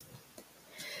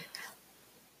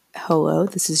Hello,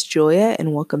 this is Julia,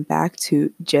 and welcome back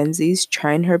to Gen Z's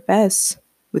Trying Her Best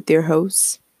with your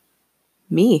host,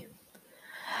 me.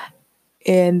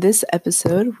 In this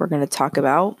episode, we're going to talk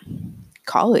about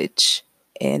college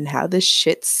and how this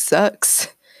shit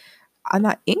sucks. I'm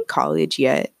not in college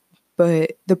yet,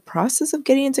 but the process of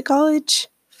getting into college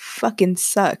fucking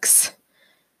sucks.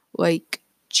 Like,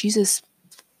 Jesus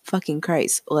fucking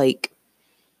Christ. Like,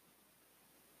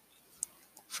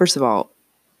 first of all,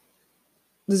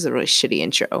 this is a really shitty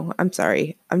intro. I'm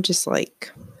sorry. I'm just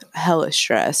like hella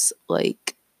stressed.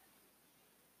 Like,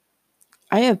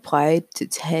 I applied to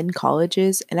 10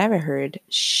 colleges and I haven't heard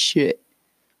shit.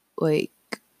 Like,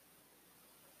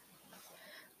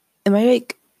 am I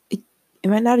like,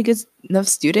 am I not a good enough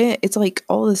student? It's like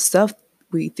all the stuff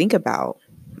we think about.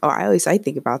 Or at least I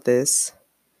think about this.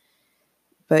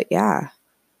 But yeah,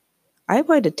 I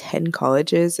applied to 10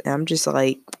 colleges and I'm just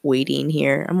like waiting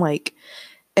here. I'm like,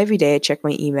 every day I check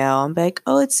my email. I'm like,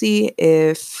 oh, let's see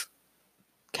if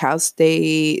not Cal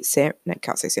State San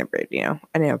Bernardino.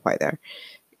 I didn't apply there.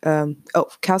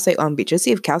 Cal State Long Beach. Let's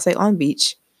see if Cal State Long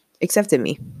Beach accepted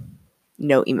me.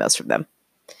 No emails from them.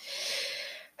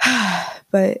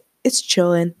 But it's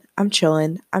chilling. I'm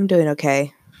chilling. I'm doing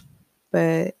okay.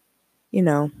 But, you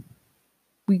know,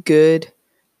 we good.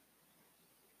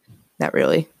 Not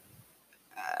really.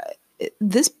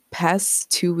 This past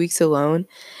 2 weeks alone,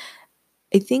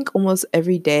 I think almost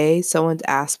every day someone's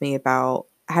asked me about,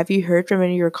 have you heard from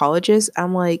any of your colleges?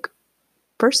 I'm like,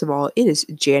 first of all, it is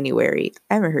January.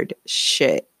 I haven't heard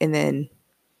shit. And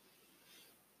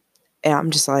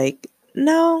I'm just like,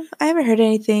 no, I haven't heard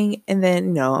anything. And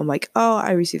then, I'm like, oh,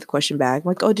 I received the question back. I'm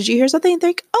like, oh, did you hear something? And they're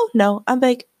like, oh, no. I'm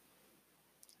like,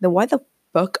 then why the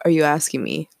fuck are you asking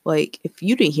me? Like, if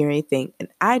you didn't hear anything and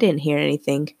I didn't hear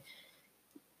anything,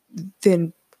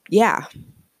 then yeah.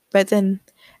 But then,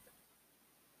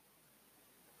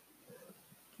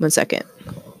 one second.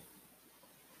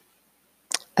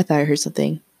 I thought I heard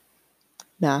something.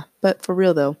 Nah, but for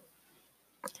real though,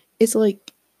 it's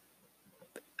like,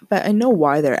 but I know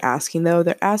why they're asking though.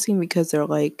 They're asking because they're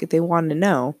like, they want to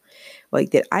know, like,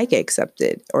 did I get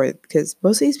accepted? Or because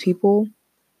most of these people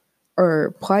are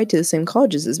applied to the same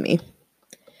colleges as me.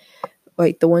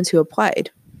 Like the ones who applied,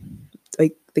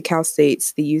 like the Cal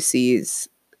States, the UCs.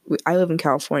 I live in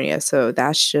California, so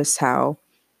that's just how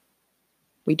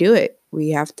we do it.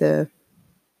 We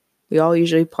all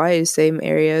usually apply to the same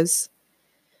areas,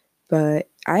 but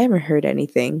I haven't heard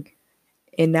anything.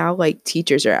 And now, like,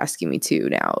 teachers are asking me too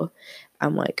now.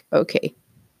 I'm like, okay,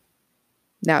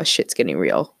 now shit's getting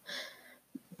real.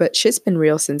 But shit's been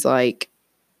real since, like,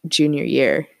 junior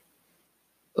year.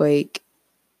 Like,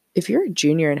 if you're a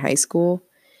junior in high school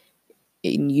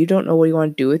and you don't know what you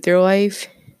want to do with your life,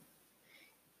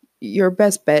 your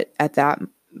best bet at that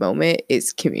moment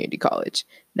is community college.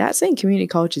 Not saying community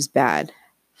college is bad.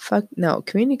 Fuck no,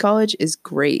 community college is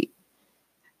great.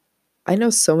 I know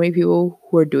so many people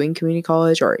who are doing community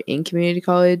college or in community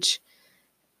college.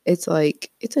 It's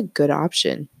like, it's a good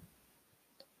option.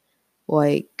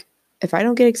 Like, if I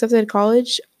don't get accepted to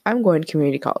college, I'm going to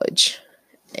community college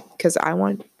because I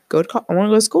want to I want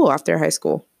to go to school after high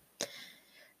school.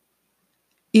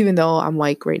 Even though I'm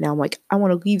like, right now, I'm like, I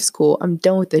want to leave school. I'm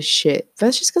done with this shit. But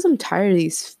that's just because I'm tired of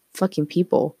these fucking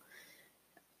people.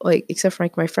 Like, except for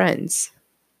like my friends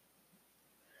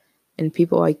and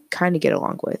people I kind of get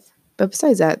along with. But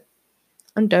besides that,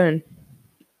 I'm done.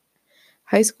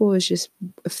 High school is just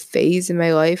a phase in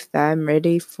my life that I'm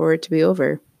ready for it to be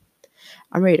over.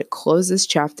 I'm ready to close this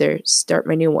chapter, start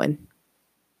my new one.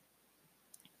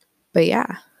 But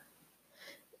yeah.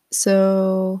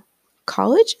 So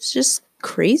college is just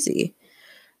crazy.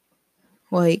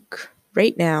 Like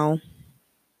right now,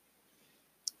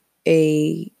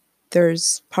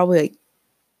 there's probably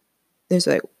there's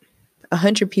like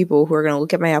 100 people who are gonna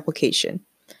look at my application.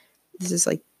 This is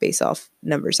like based off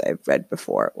numbers I've read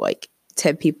before. Like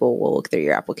 10 people will look through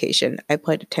your application. I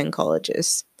applied to 10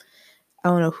 colleges. I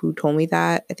don't know who told me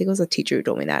that. I think it was a teacher who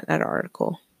told me that, not an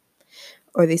article.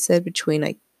 Or they said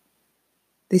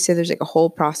there's like a whole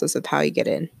process of how you get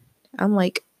in. I'm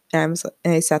like, and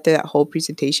I sat through that whole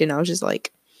presentation. I was just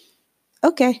like,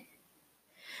 okay.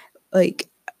 Like,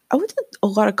 I went to a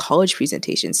lot of college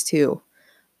presentations too.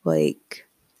 Like,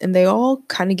 and they all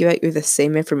kind of give out you the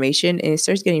same information and it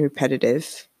starts getting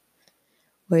repetitive.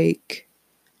 Like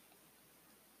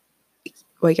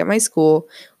at my school,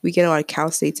 we get a lot of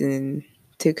Cal States in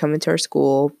to come into our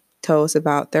school, tell us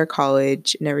about their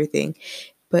college and everything.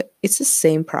 But it's the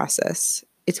same process.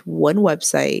 It's one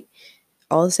website,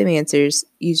 all the same answers.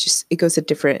 It goes to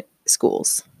different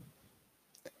schools.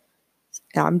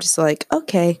 And I'm just like,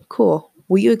 okay, cool.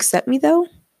 Will you accept me though?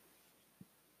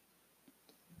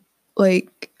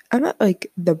 Like, I'm not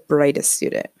like the brightest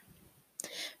student,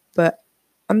 but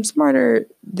I'm smarter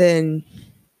than.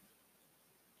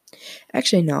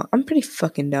 Actually, no, I'm pretty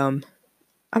fucking dumb.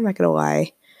 I'm not gonna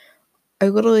lie. I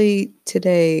literally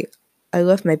today I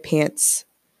left my pants.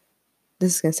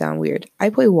 This is gonna sound weird. I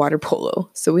play water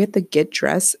polo, so we had to get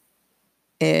dressed.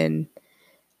 And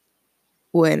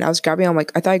when I was grabbing all my,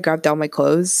 I thought I grabbed all my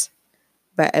clothes,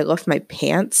 but I left my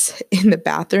pants in the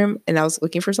bathroom. And I was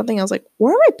looking for something. I was like,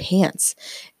 "Where are my pants?"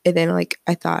 And then like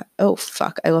I thought, "Oh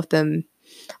fuck, I left them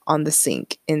on the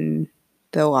sink in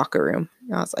the locker room."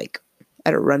 And I was like, I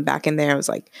had to run back in there. I was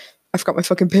like, "I forgot my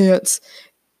fucking pants."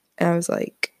 And I was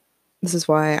like, "This is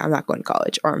why I'm not going to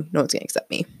college, or no one's gonna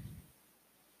accept me."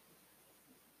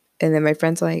 And then my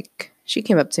friend's like, she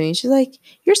came up to me. She's like,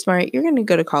 "You're smart. You're gonna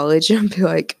go to college." And I'd be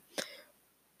like,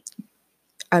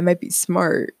 "I might be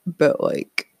smart, but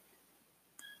like,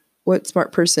 what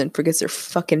smart person forgets their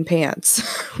fucking pants?"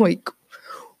 like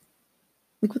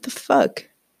what the fuck?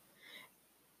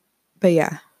 But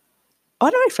yeah, a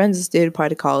lot of my friends did apply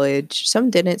to college. Some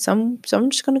didn't. Some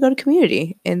just gonna go to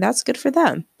community, and that's good for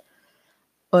them.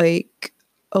 Like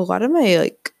a lot of my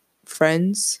like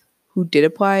friends who did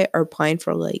apply are applying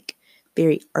for like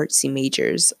very artsy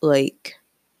majors. Like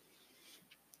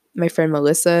my friend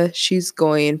Melissa, she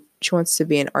wants to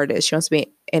be an artist. She wants to be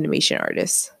an animation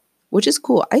artist, which is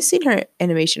cool. I've seen her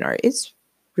animation art. It's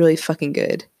really fucking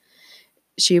good.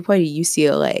 She applied to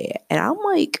UCLA, and I'm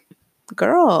like,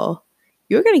 girl,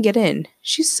 you're gonna get in.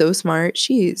 She's so smart.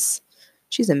 She's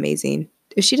amazing.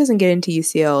 If she doesn't get into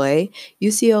UCLA,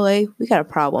 we got a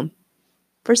problem.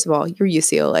 First of all, you're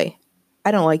UCLA.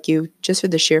 I don't like you just for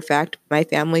the sheer fact my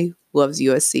family loves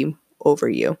USC over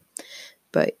you.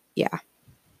 But yeah.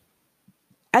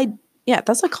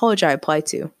 That's the college I applied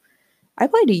to. I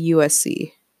applied to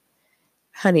USC.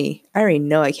 Honey, I already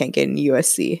know I can't get into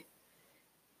USC.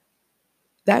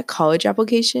 That college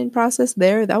application process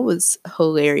there, that was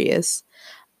hilarious.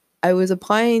 I was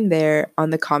applying there on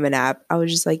the Common App. I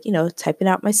was just like, typing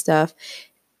out my stuff.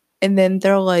 And then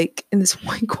they're like, and this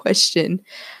one question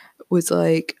was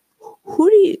like,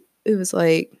 it was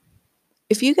like,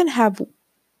 if you can have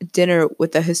dinner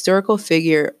with a historical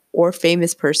figure or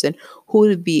famous person, who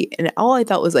would it be? And all I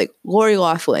thought was like, Lori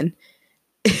Loughlin.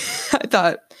 I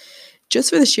thought, just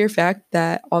for the sheer fact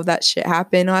that all that shit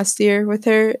happened last year with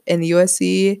her in the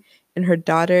USC and her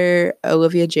daughter,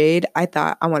 Olivia Jade, I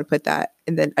thought, I want to put that.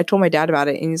 And then I told my dad about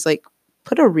it, and he's like,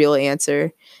 put a real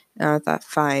answer. And I thought,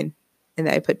 fine. And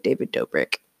then I put David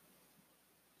Dobrik.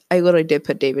 I literally did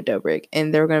put David Dobrik.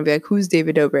 And they were going to be like, who's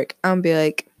David Dobrik? I'm going to be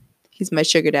like, he's my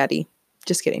sugar daddy.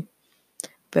 Just kidding.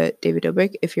 But David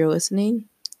Dobrik, if you're listening,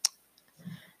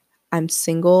 I'm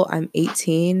single. I'm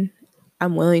 18.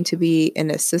 I'm willing to be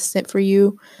an assistant for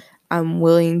you. I'm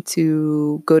willing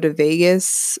to go to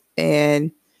Vegas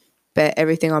and bet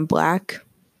everything on black.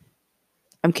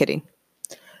 I'm kidding.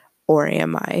 Or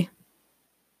am I?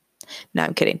 No,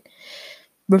 I'm kidding.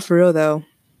 But for real though,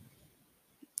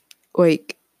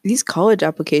 like these college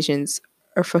applications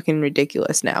are fucking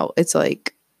ridiculous now. It's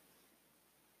like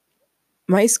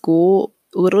my school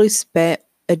literally spent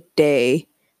a day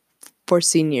for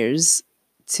seniors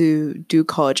to do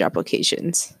college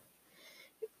applications.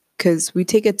 Because we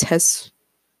take a test.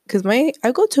 Because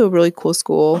I go to a really cool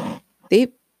school. I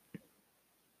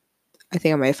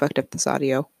think I might have fucked up this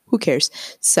audio. Who cares?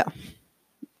 So,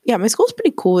 yeah, my school's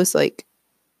pretty cool. It's like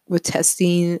with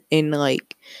testing and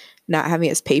like not having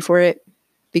us pay for it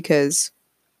because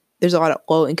there's a lot of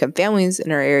low income families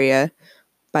in our area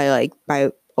by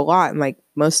a lot. And like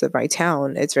most of my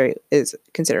town, is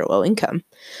considered low income.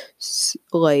 So,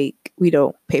 like we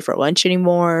don't pay for lunch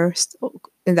anymore,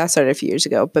 and that started a few years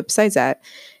ago. But besides that,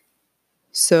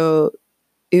 so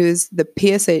it was the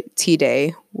PSAT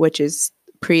day, which is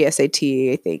pre-SAT,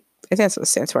 I think that's what it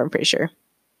stands for, I'm pretty sure.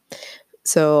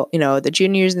 So, the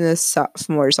juniors and the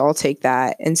sophomores all take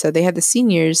that. And so they had the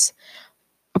seniors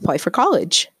apply for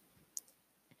college.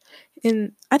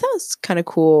 And I thought it was kind of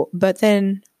cool. But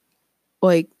then,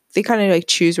 like, they kind of like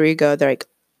choose where you go. They're like,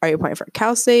 are you applying for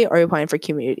Cal State or are you applying for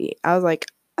community? I was like,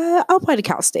 I'll apply to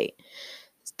Cal State.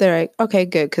 They're like, okay,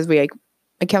 good. Because my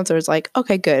counselor was like,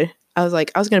 okay, good. I was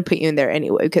like, I was going to put you in there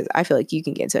anyway because I feel like you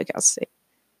can get into Cal State.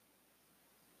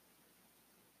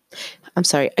 I'm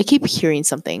sorry. I keep hearing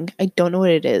something. I don't know what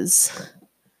it is.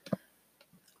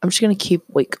 I'm just going to keep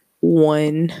like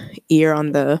one ear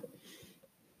on the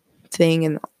thing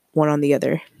and one on the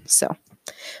other. So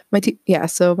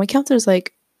so my counselor's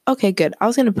like, okay, good. I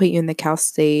was going to put you in the Cal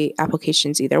State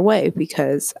applications either way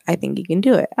because I think you can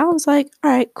do it. I was like,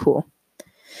 all right, cool.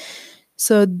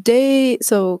 So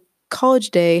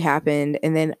college day happened,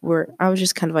 and then I was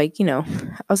just kind of like, I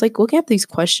was like looking at these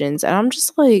questions, and I'm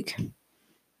just like,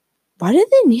 why did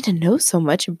they need to know so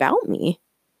much about me?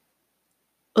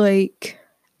 Like,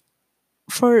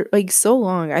 for like so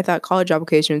long, I thought college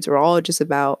applications were all just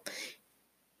about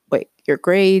like your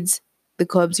grades, the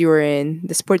clubs you were in,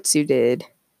 the sports you did,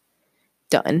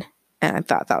 done. And I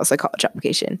thought that was a college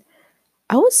application.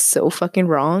 I was so fucking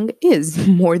wrong. It is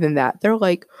more than that. They're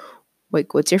like,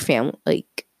 what's your family?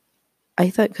 Like,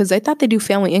 because I thought they do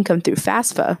family income through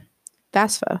FAFSA.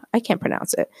 FAFSA. I can't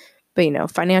pronounce it.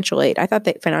 But, financial aid. I thought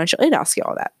that financial aid asks you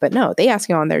all that. But no, they ask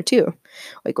you on there too.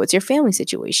 Like, what's your family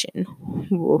situation?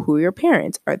 Who are your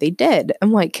parents? Are they dead? They're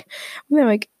like,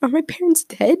 are my parents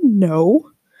dead?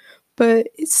 No. But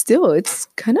it's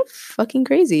kind of fucking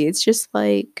crazy. It's just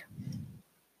like,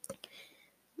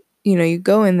 you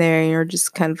go in there and you're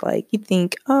just kind of like, you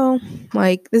think, oh,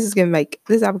 like, this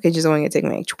application is only going to take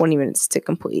me like 20 minutes to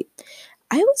complete.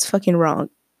 I was fucking wrong.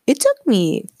 It took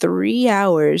me 3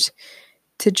 hours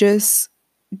to just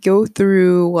go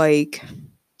through, like,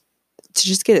 to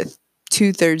just get it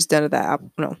 2/3 done of that app.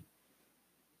 No,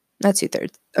 not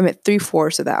 2/3. I meant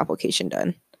 3/4 of the application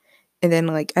done. And then,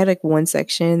 like, I had like one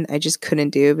section I just couldn't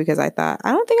do because I thought,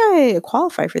 I don't think I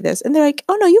qualify for this. And they're like,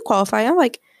 oh no, you qualify. I'm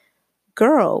like,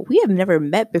 girl, we have never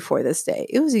met before this day.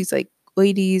 It was these like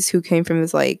ladies who came from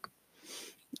this like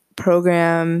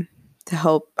program to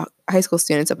help high school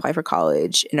students apply for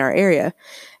college in our area.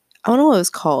 I don't know what it was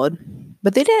called,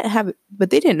 but they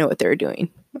didn't know what they were doing.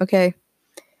 Okay.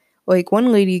 Like,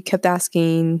 one lady kept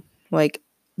asking like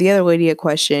the other lady a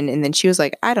question, and then she was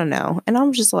like, I don't know. And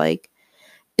I'm just like,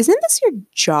 isn't this your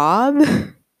job?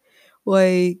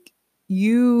 Like,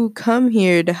 you come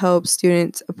here to help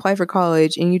students apply for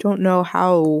college and you don't know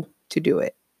how to do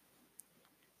it.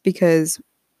 Because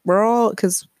we're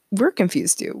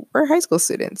confused too. We're high school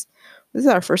students. This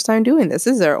is our first time doing this.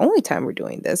 This is our only time we're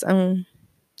doing this.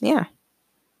 Yeah.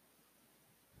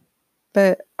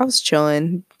 But I was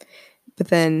chilling. But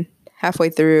then halfway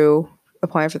through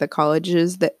applying for the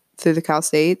colleges through the Cal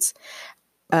States,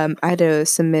 I had to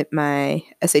submit my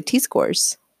SAT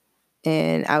scores.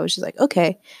 And I was just like,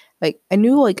 okay. Like, I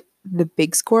knew like the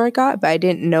big score I got, but I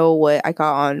didn't know what I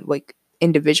got on like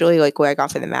individually, like what I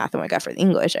got for the math and what I got for the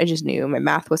English. I just knew my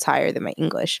math was higher than my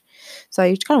English. So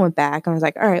I just kind of went back and I was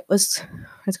like, all right, let's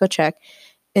go check.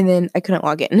 And then I couldn't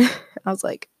log in. I was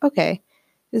like, okay,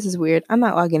 this is weird. I'm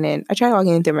not logging in. I tried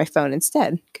logging in through my phone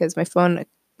instead because my phone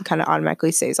kind of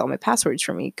automatically saves all my passwords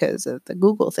for me because of the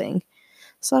Google thing.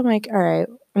 So I'm like, all right,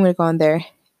 I'm going to go on there.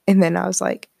 And then I was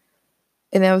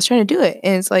trying to do it.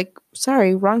 And it's like,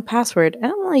 sorry, wrong password. And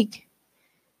I'm like,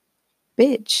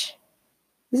 bitch,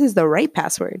 this is the right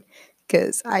password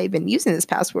because I've been using this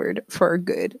password for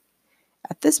good.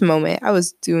 At this moment, I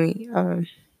was doing, I'm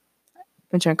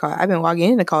trying to call it, I've been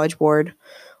logging into College Board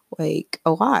like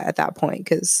a lot at that point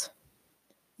because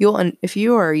if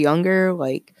you are younger,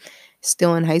 like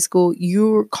still in high school,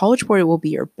 your College Board will be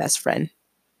your best friend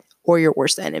or your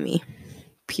worst enemy,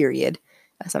 period.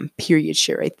 That's some period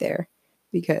shit right there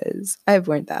because I've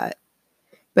learned that.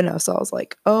 But no, so I was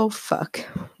like, oh, fuck.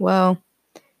 Well,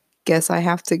 guess I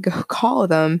have to go call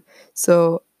them.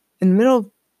 So in the middle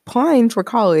of applying for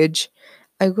college,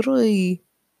 I literally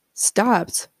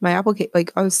stopped my application.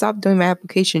 Like, I stopped doing my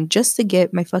application just to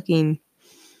get my fucking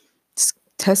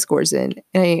test scores in.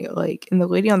 And and the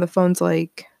lady on the phone's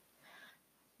like,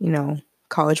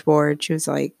 College Board. She was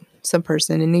like some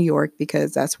person in New York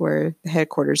because that's where the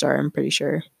headquarters are, I'm pretty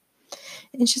sure.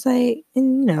 And she's like,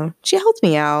 and she helped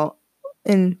me out.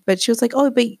 But she was like, oh,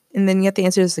 but, and then you have to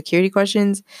answer the security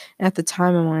questions. And at the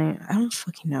time, I'm like, I don't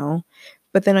fucking know.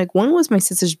 But then, like, one was my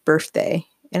sister's birthday.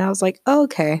 And I was like, oh,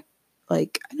 okay.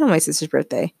 Like, I know my sister's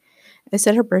birthday. I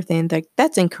said her birthday, and like,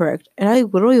 that's incorrect. And I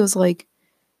literally was like,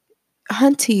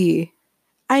 Hunty,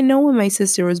 I know when my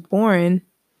sister was born.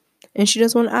 And she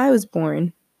knows when I was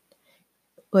born.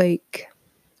 Like,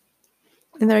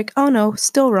 and they're like, oh, no,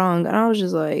 still wrong. And I was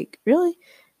just like, really?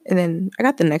 And then I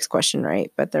got the next question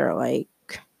right. But they're like,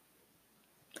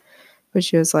 but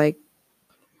she was like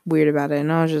weird about it.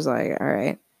 And I was just like, all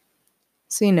right.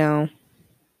 So,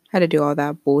 had to do all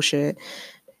that bullshit.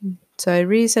 So I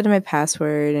reset my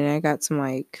password and I got some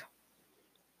like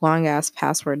long ass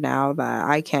password now that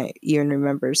I can't even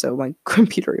remember. So my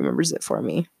computer remembers it for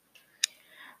me.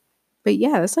 But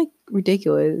yeah, that's like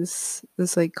ridiculous.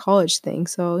 This like college thing.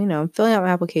 So, I'm filling out my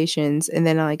applications and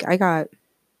then like it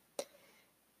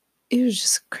was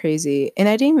just crazy. And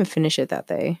I didn't even finish it that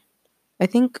day. I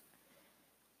think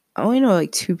I only know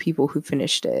like 2 people who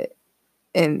finished it.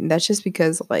 And that's just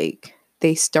because like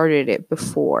they started it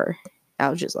before. I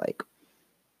was just like,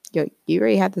 yo, you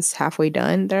already had this halfway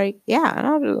done? They're like, yeah. And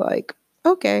I was like,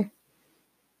 okay,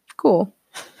 cool.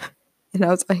 And I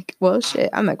was like, well, shit,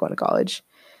 I'm not going to college.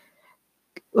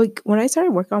 Like when I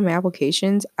started working on my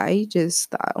applications, I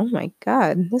just thought, oh my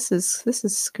God, this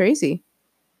is crazy.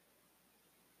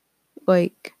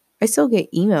 Like I still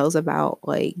get emails about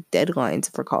like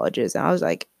deadlines for colleges. And I was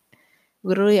like,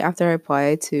 literally after I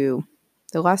applied to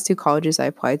the last two colleges I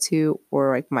applied to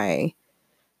were like my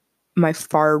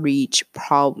far reach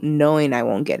knowing I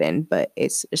won't get in, but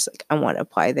it's just like I want to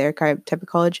apply there kind of type of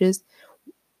colleges.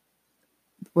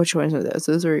 Which ones are those?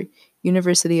 Those are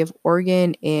University of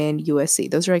Oregon and USC.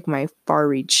 Those are like my far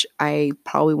reach. I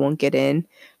probably won't get in,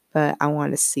 but I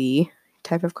want to see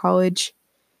type of college.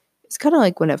 It's kind of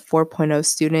like when a 4.0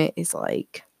 student is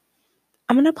like,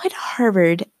 I'm going to apply to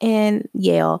Harvard and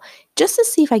Yale just to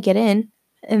see if I get in.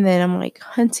 And then I'm like,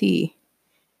 Hunty,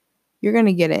 you're going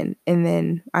to get in. And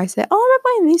then I said, oh, I'm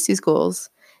applying to these two schools.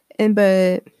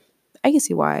 But I can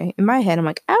see why. In my head, I'm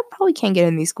like, I probably can't get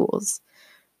in these schools.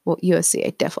 Well, USC,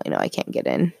 I definitely know I can't get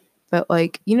in. But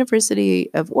like University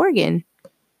of Oregon,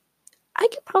 I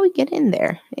could probably get in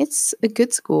there. It's a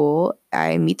good school.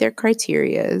 I meet their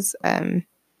criterias. I'm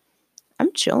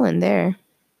chilling there.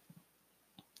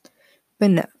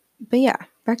 But no, but yeah,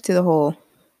 back to the whole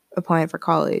applying for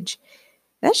college.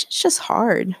 That's just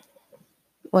hard.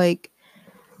 Like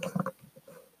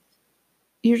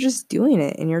you're just doing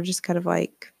it, and you're just kind of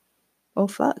like, oh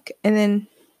fuck, and then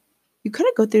you kind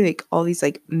of go through like all these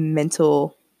like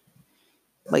mental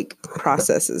like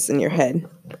processes in your head.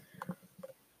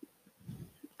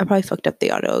 I probably fucked up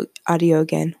the audio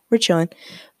again. We're chilling.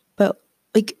 But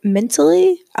like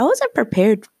mentally, I wasn't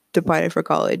prepared to apply for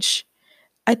college.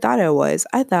 I thought I was.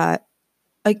 I thought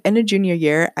like in a junior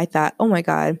year, I thought, oh my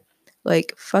God,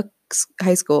 like fuck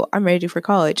high school. I'm ready for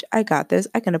college. I got this.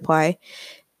 I can apply.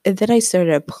 And then I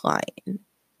started applying.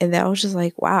 And then I was just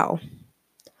like, wow,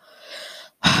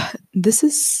 this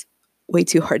is way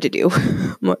too hard to do.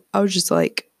 I was just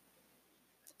like,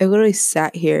 I literally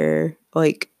sat here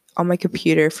like on my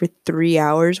computer for 3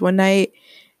 hours one night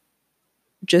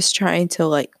just trying to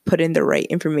like put in the right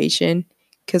information.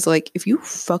 Cause like if you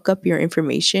fuck up your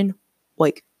information,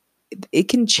 like it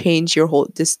can change your whole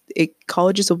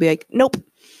colleges will be like, nope.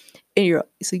 And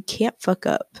so you can't fuck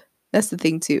up. That's the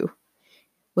thing too.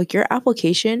 Like your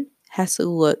application has to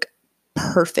look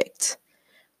perfect.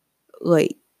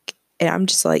 Like, and I'm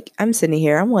just like, I'm sitting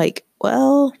here, I'm like,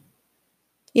 well,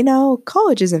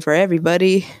 college isn't for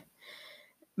everybody.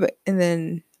 But and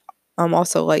then I'm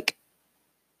also like,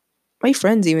 my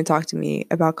friends even talk to me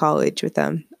about college with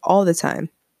them all the time.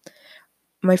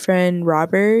 My friend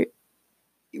Robert,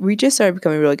 we just started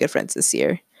becoming really good friends this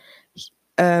year.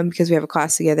 Because we have a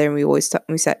class together and we always talk,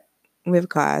 we have a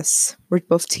class. We're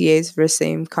both TAs for the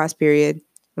same class period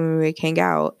when we hang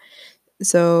out.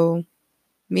 So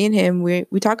me and him,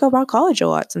 we talk about college a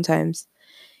lot sometimes.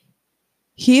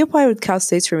 He applied with Cal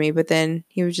States for me, but then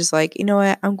he was just like, you know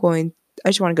what, I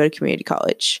just want to go to community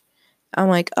college. I'm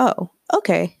like, oh,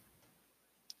 okay.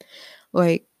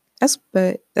 Like that's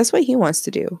what he wants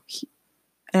to do.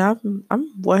 And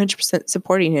I'm 100%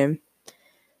 supporting him.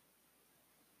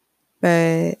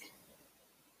 But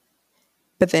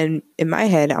then in my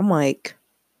head, I'm like,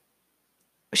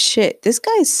 shit, this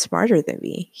guy's smarter than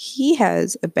me. He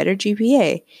has a better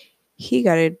GPA.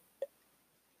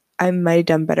 I might have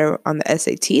done better on the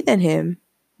SAT than him,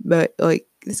 but like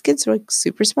this kid's like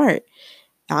super smart.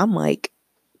 I'm like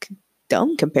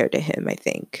dumb compared to him, I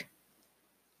think.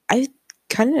 I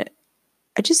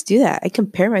I just do that. I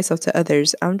compare myself to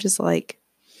others. I'm like,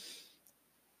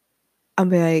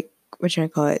 what should I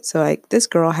call it? So like this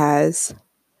girl has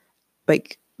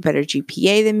like better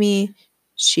GPA than me.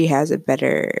 She has a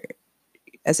better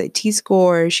SAT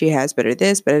score. She has better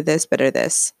this, better this, better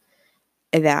this.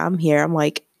 And then I'm here. I'm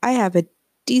like, I have a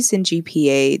decent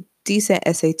GPA, decent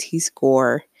SAT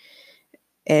score,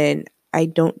 and I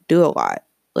don't do a lot.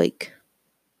 Like,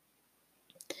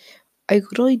 I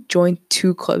literally joined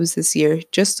 2 clubs this year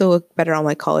just to look better on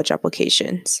my college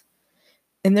applications.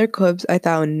 And they're clubs I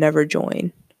thought I would never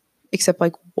join, except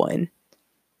like one.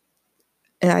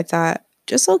 And I thought,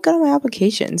 just look good on my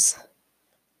applications.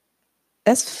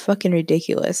 That's fucking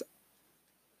ridiculous.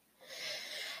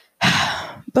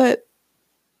 But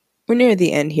we're near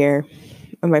the end here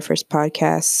of my first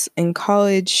podcast, and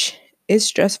college is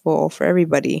stressful for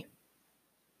everybody.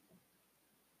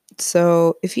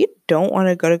 So if you don't want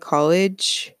to go to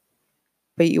college,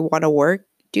 but you want to work,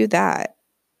 do that.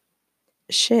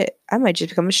 Shit, I might just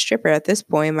become a stripper at this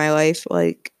point in my life.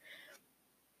 Like,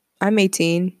 I'm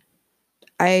 18.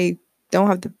 I don't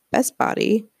have the best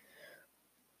body,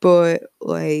 but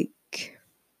like,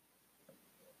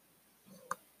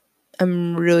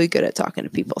 I'm really good at talking to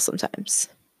people sometimes.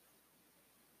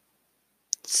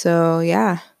 So,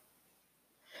 yeah.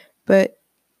 But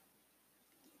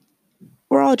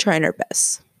we're all trying our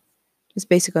best. That's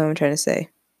basically what I'm trying to say.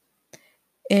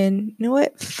 And you know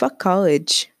what? Fuck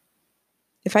college.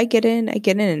 If I get in, I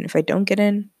get in. If I don't get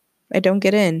in, I don't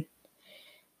get in.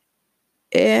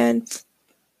 And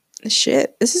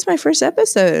shit, this is my first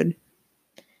episode.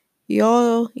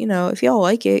 Y'all, if y'all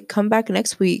like it, come back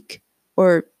next week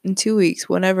or in 2 weeks,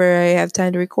 whenever I have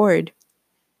time to record.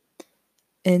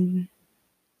 And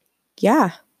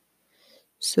yeah.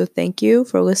 So thank you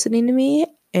for listening to me,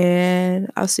 and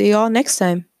I'll see y'all next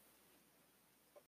time.